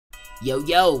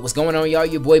Yo, what's going on, y'all?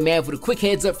 Your boy Mav with a quick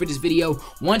heads up for this video.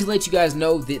 Wanted to let you guys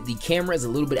know that the camera is a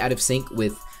little bit out of sync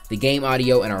with the game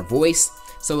audio and our voice,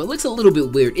 so it looks a little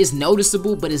bit weird. It's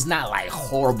noticeable, but it's not like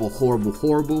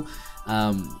horrible.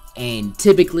 And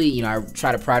typically, you know, I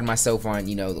try to pride myself on,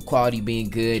 you know, the quality being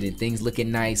good and things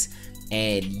looking nice.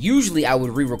 And usually I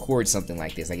would re-record something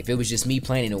like this. Like if it was just me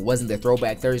playing and it wasn't the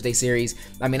Throwback Thursday series,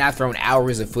 I mean, I've thrown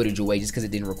hours of footage away just because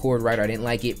it didn't record right or I didn't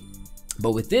like it.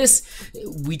 But with this,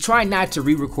 we try not to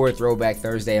re-record Throwback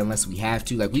Thursday unless we have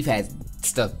to. Like, we've had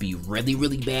stuff be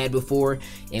really bad before,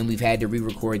 and we've had to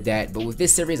re-record that. But with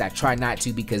this series, I try not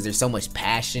to because there's so much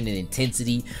passion and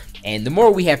intensity. And the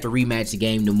more we have to rematch the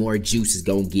game, the more juice is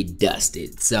going to get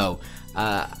dusted. So,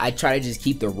 I try to just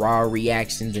keep the raw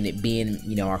reactions and it being,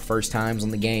 you know, our first times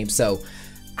on the game. So,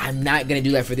 I'm not going to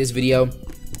do that for this video.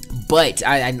 But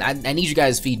I need you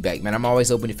guys' feedback, man. I'm always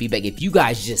open to feedback. If you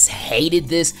guys just hated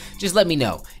this, just let me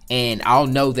know. And I'll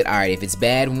know that, alright, if it's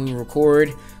bad when we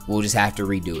record, we'll just have to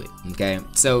redo it, okay?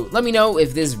 So let me know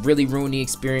if this really ruined the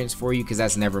experience for you, because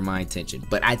that's never my intention.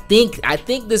 But I think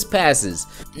this passes.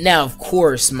 Now, of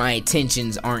course, my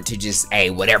intentions aren't to just, hey,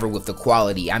 whatever with the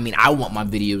quality. I mean, I want my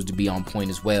videos to be on point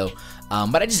as well.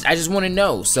 But I just want to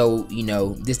know. So, you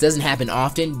know, this doesn't happen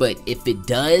often, but if it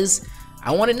does,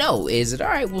 I want to know, is it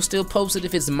alright, we'll still post it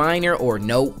if it's minor, or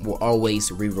no, we'll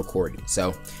always re-record it.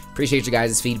 So, appreciate your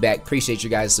guys' feedback, appreciate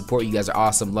your guys' support. You guys are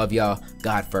awesome, love y'all,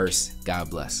 God first, God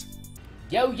bless.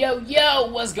 Yo,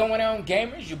 what's going on,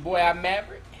 gamers? Your boy,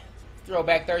 mav-er-ik.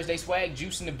 Throwback Thursday swag,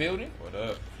 juice in the building. What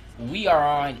up? We are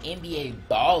on NBA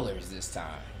Ballers this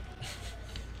time.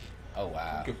 Oh,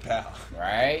 wow. Good pal.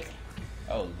 Right?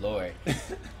 Oh, Lord.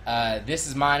 This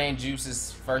is mine and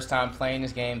Juice's first time playing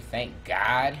this game, thank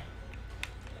God.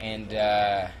 And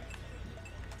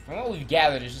from what we've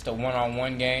gathered, it's just a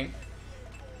one-on-one game,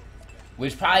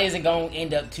 which probably isn't going to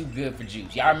end up too good for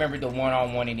Juice. Y'all remember the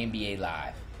one-on-one in NBA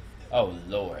Live? Oh,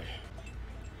 Lord.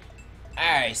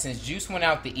 Alright, since Juice went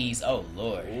out the East, oh,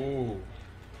 Lord. Ooh.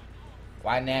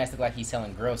 Why Nas look like he's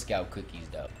selling Girl Scout cookies,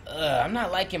 though? I'm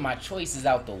not liking my choices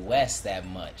out the West that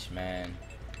much, man.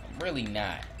 I'm really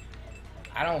not.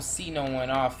 I don't see no one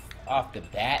off the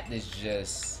bat that's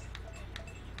just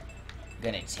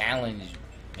gonna challenge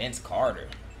Vince Carter,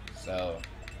 so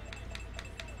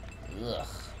ugh.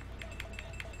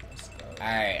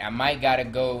 Alright, I might gotta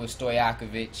go with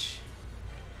Stojakovic.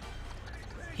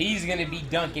 He's gonna be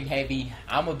dunking heavy,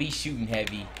 I'm gonna be shooting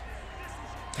heavy.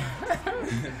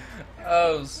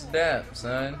 Oh snap,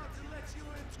 son.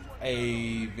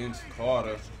 Hey, Vince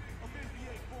Carter.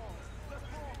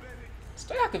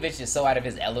 Stojakovic is so out of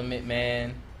his element,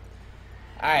 man.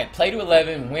 Alright, play to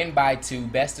 11, win by 2,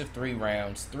 best of 3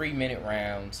 rounds, 3-minute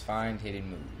rounds, find hidden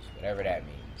moves, whatever that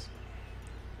means.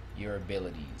 Your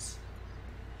abilities.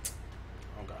 I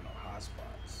don't got no hot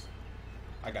spots.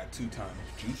 I got 2 times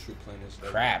juice replenished.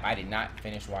 Crap, I did not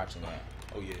finish watching that.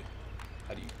 Oh, yeah.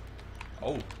 How do you...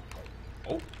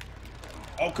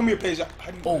 Oh, come here, Paige. How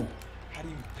do you... Oh. How do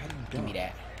you Give me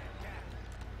that.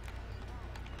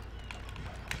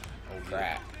 Oh,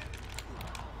 crap.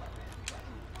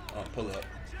 Pull up.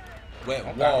 Wet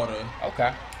water.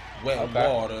 Okay. Wet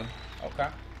water. Okay.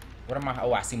 What am I?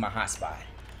 Oh, I see my hot spot.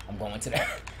 I'm going to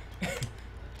that.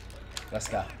 Let's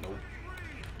go. Nope.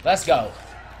 Let's go.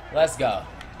 Let's go.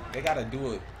 They gotta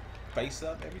do it face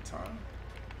up every time.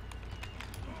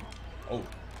 Oh,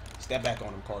 step back on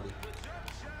him, Carter.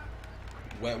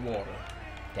 Wet water.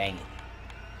 Dang it.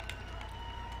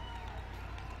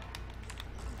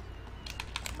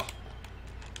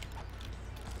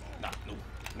 Nope.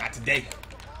 Not today.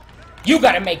 You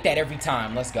gotta make that every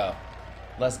time. Let's go.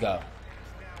 Let's go.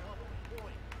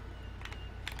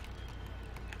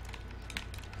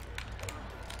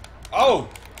 Oh,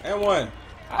 and one.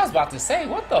 I was about to say,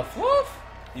 what the fluff?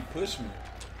 He pushed me.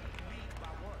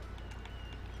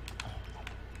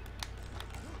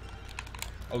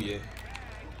 Oh yeah.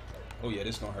 Oh yeah,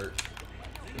 this gonna hurt.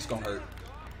 This gonna hurt.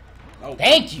 Oh.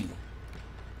 Thank you.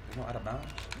 You know, out of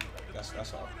bounds.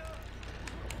 That's all.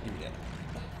 Give me that.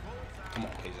 Come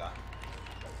on, Peza.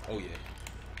 Oh yeah.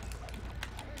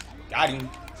 Got him.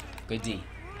 Good D.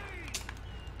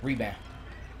 Rebound.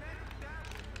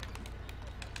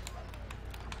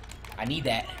 I need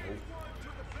that. Nope.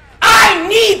 I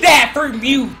need that from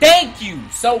you. Thank you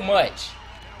so much.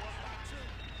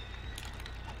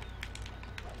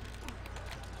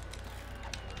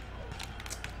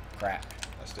 Crap.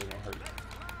 That's still gonna hurt.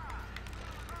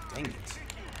 Dang it.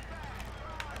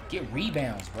 Get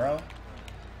rebounds, bro.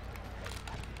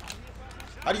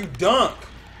 How do you dunk?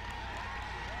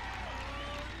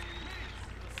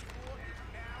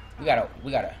 We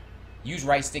gotta use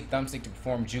right stick, thumbstick to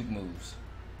perform juke moves.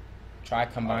 Try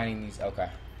combining these. Okay.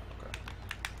 Okay.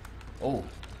 Oh.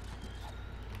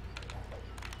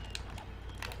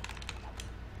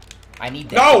 I need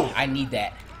that. No! I need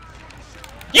that.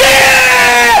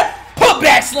 Yeah! Put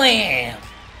back slam!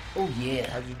 Oh, yeah.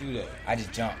 How'd you do that? I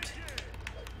just jumped.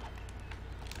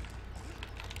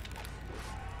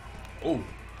 Oh.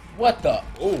 What the?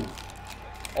 Oh.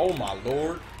 Oh, my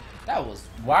lord. That was...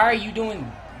 Why are you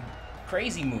doing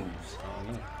crazy moves? I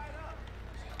don't know.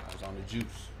 I was on the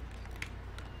juice.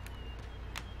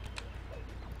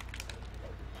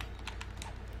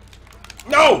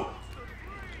 No!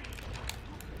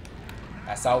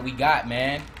 That's all we got,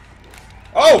 man.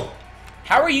 Oh!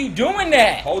 How are you doing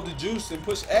that? Hold the juice and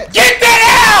push X. Get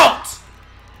that out!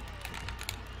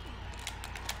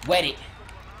 Wet it.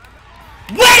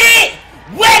 Wet it!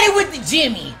 Wet it with the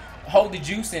Jimmy. Hold the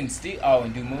juice and still... Oh,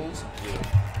 and do moves? Yeah.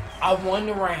 I won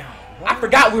the round. What? I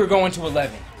forgot we were going to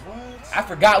 11. What? I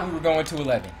forgot we were going to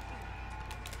 11.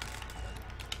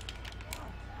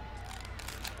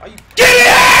 Are you... Get it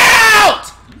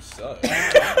out! You suck.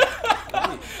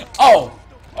 Oh.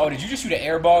 Oh, did you just shoot an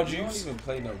airball You don't juice? even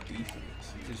play no defense.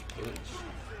 You just push.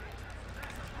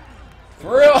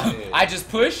 For real? Yeah. I just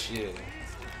push? Yeah.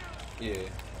 Yeah.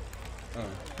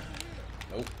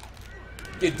 Nope.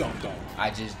 Get dunked on. I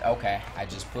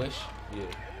just push. Yeah.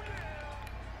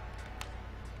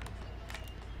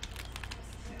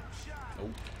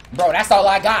 Nope. Bro, that's all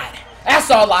I got. That's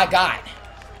all I got.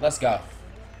 Let's go.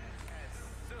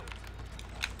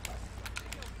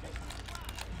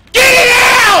 Get it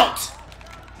out!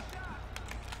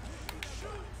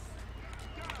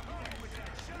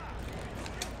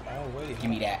 Oh, wait. Give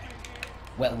me that.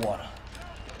 Wet water.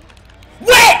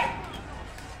 Wet!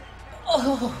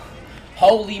 Oh,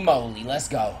 holy moly. Let's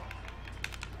go.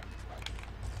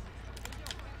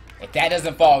 If that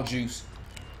doesn't fall, Juice.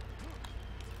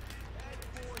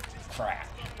 Crap.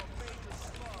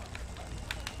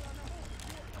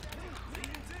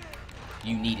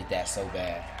 You needed that so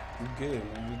bad. We good,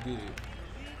 man. We good.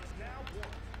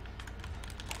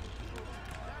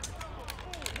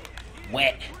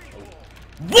 Wet.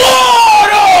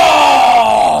 Water!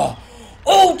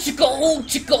 Ooh, chicka, ooh,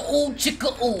 chicka, ooh, chicka,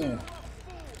 ooh.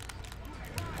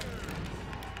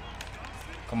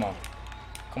 Come on.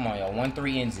 Come on, y'all.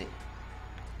 1-3 ends it.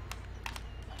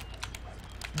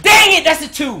 Dang it! That's a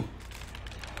 2.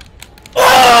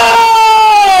 Oh!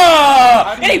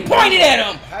 And he pointed at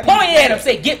him. Pointed at him.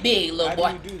 Say, get big, little boy.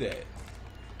 How do you do that?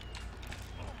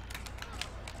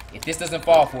 If this doesn't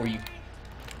fall for you,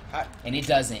 How? and it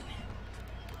doesn't.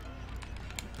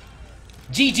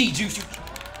 GG, Juice.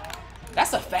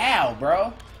 That's a foul,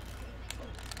 bro.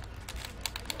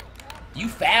 You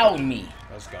fouled me.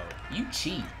 Let's go. You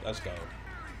cheat. Let's go.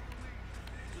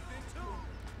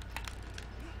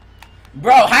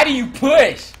 Bro, how do you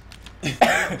push?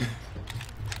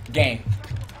 Game.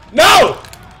 No!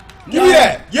 Give me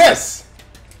that! Yes!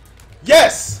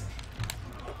 Yes!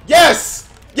 Yes!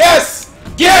 Yes!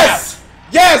 Yes!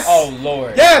 Yes! Oh,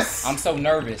 Lord. Yes! I'm so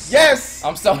nervous. Yes!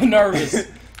 I'm so nervous.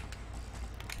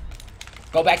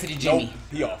 Go back to the Jimmy. Nope.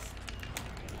 He off.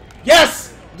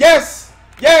 Yes! Yes!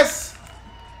 Yes!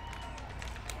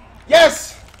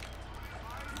 Yes!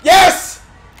 Yes!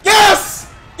 Yes!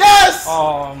 Yes!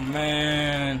 Oh,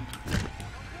 man.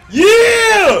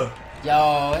 Yeah!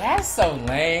 Yo, that's so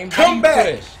lame. Come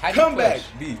back! Push? How do Come you back, push?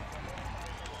 B.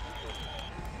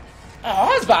 Oh, I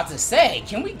was about to say,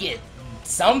 can we get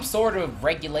some sort of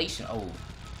regulation? Oh.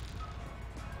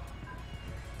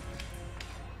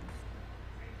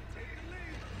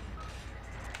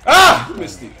 Ah! You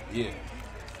missed it. Yeah.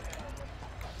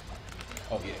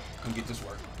 Oh, yeah. Come get this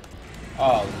work.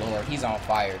 Oh, Lord. He's on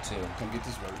fire, too. Come get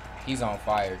this work. He's on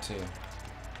fire, too.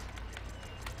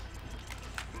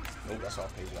 Nope, that's all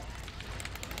pays off.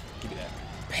 Give me that.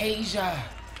 Peja.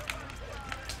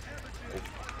 Nope.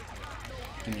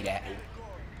 Give me that.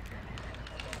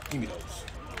 Give me those.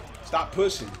 Stop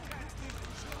pushing.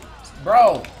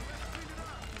 Bro.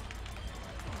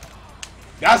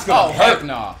 That's gonna hurt. Heck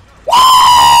no.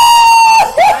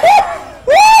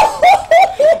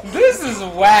 This is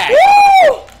whack.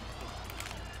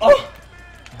 Oh.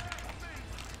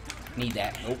 Need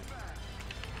that. Nope.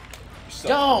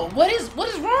 Yo, what is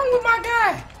wrong with my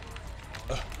guy?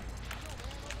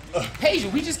 Peja,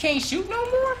 we just can't shoot no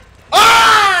more?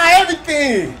 Ah!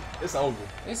 Everything! It's over.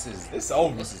 It's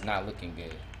over. This is not looking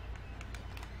good.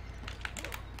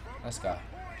 Let's go.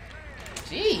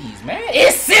 Jeez, man.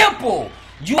 It's simple.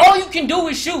 All you can do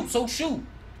is shoot, so shoot.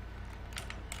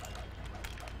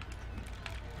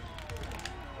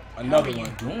 Another How are one.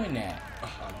 you doing that? I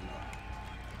don't know.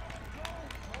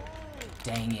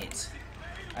 Dang it.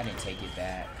 I didn't take it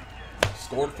back.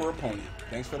 Scored for opponent.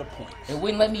 Thanks for the points. It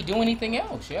wouldn't let me do anything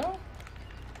else, yo.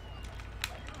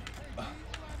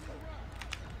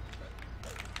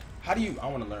 How do you? I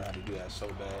want to learn how to do that so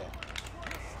bad.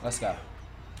 Let's go.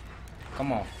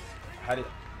 Come on. How did?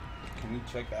 Can we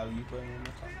check the alley-oop play one more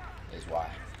time? Is why.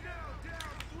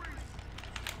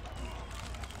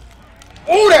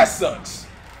 Oh, that sucks.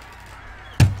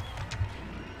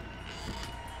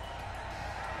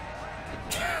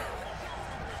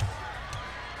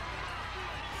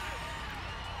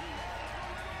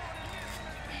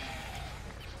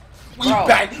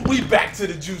 We back to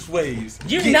the juice waves.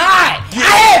 You not.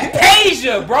 I had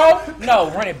Peja, bro. No,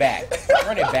 run it back.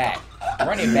 Run it back.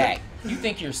 Run it back. You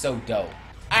think you're so dope.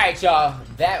 All right, y'all.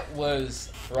 That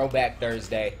was Throwback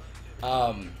Thursday.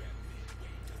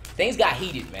 Things got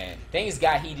heated, man. Things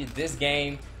got heated this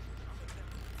game.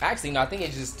 Actually, no, I think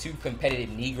it's just two competitive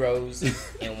Negroes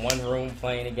in one room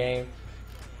playing a game.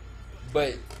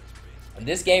 But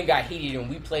this game got heated and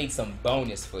we played some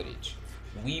bonus footage.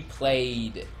 We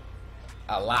played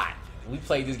a lot. We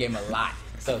played this game a lot.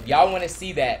 So if y'all want to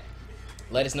see that,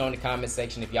 let us know in the comment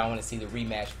section if y'all want to see the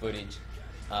rematch footage.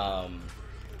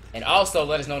 And also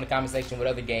let us know in the comment section what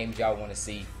other games y'all want to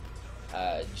see.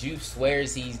 Juice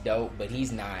swears he's dope, but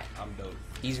he's not. I'm dope.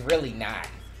 He's really not.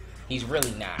 He's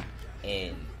really not.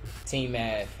 And Team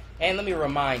Mav, and let me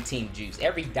remind Team Juice,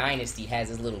 every dynasty has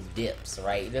its little dips,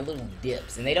 right? They're little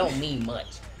dips, and they don't mean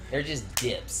much. They're just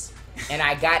dips. And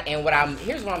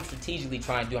here's what I'm strategically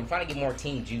trying to do. I'm trying to get more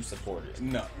Team Juice supporters.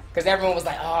 No. Because everyone was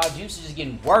like, oh, Juice is just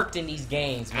getting worked in these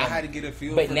games, man. I had to get a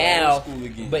feel but for now, the old school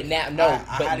again. But now, no,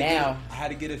 I had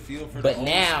to get a feel for the old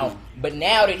school. But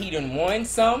now that he done won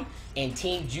some, and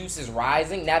Team Juice is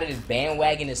rising, now that his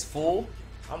bandwagon is full,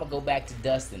 I'm going to go back to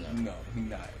dusting them. No, he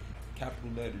not.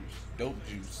 Capital letters. Dope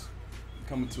Juice.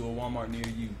 Coming to a Walmart near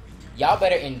you. Y'all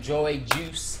better enjoy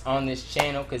Juice on this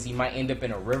channel because he might end up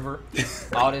in a river.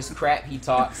 All this crap he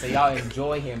talks. So y'all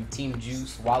enjoy him, Team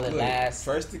Juice, while it lasts.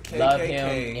 First the KKK. Love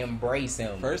him. Embrace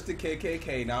him. First the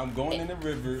KKK. Now I'm going in the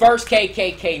river. First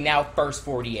KKK, now first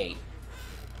 48.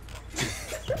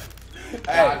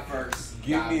 God first.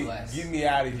 Get me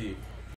out of here.